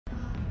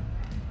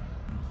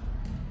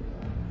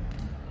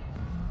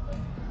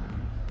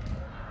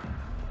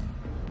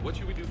What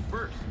should we do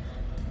first?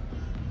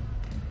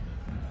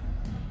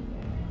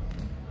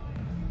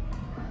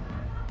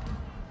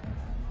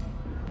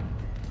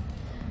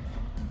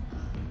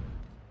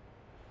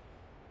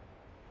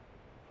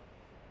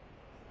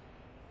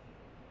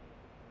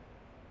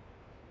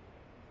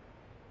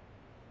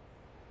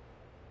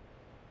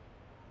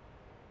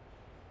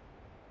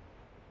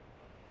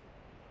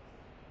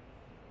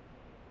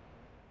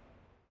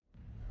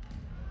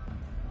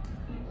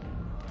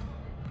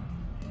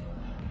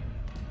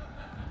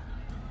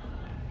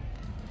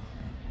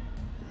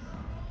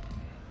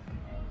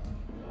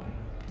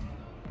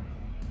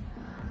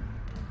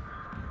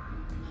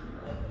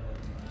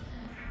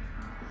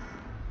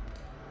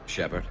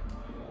 Shepard?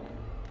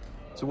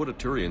 So what do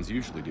Turians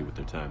usually do with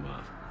their time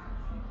off?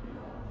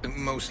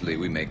 Mostly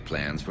we make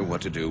plans for what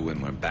to do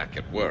when we're back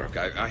at work.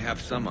 I have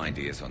some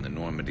ideas on the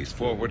Normandy's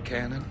forward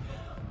cannon.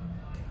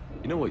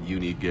 You know what you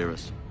need,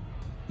 Garrus?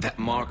 That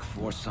Mark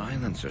IV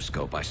silencer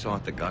scope I saw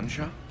at the gun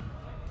shop?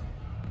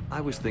 I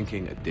was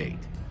thinking a date.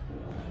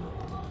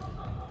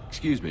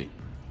 Excuse me.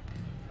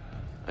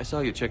 I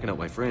saw you checking out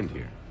my friend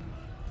here.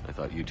 I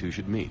thought you two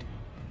should meet.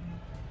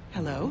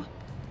 Hello?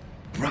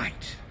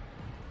 Right.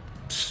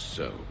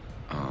 So,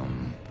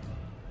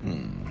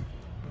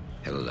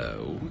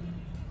 hello,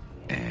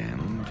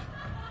 and,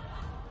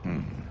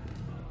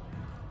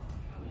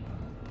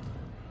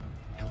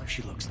 Tell her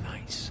she looks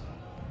nice.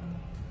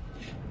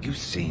 You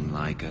seem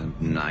like a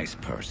nice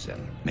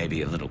person.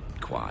 Maybe a little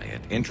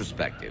quiet,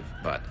 introspective,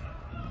 but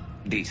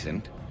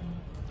decent,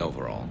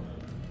 overall.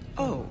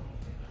 Oh.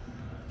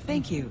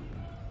 Thank you.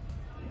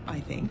 I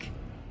think.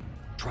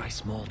 Try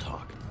small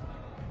talk.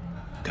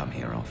 Come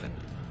here often.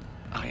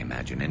 I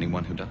imagine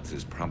anyone who does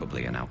is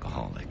probably an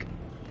alcoholic.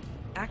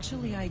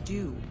 Actually, I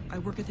do. I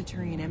work at the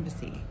Turian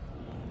embassy.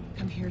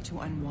 Come here to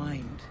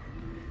unwind.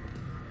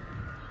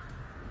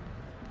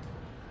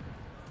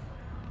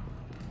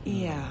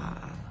 Yeah.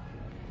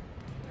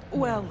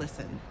 Well,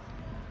 listen.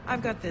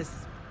 I've got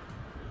this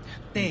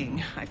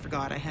thing I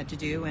forgot I had to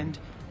do, and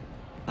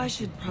I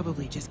should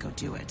probably just go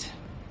do it.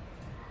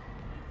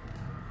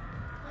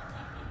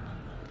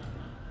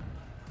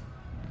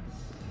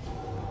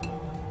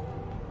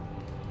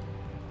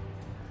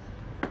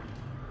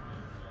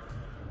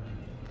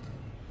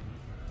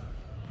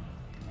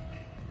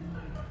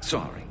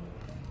 Sorry.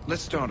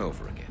 Let's start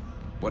over again.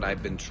 What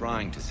I've been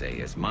trying to say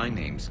is my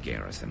name's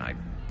Garrus, and I'd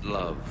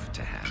love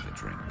to have a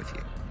drink with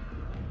you.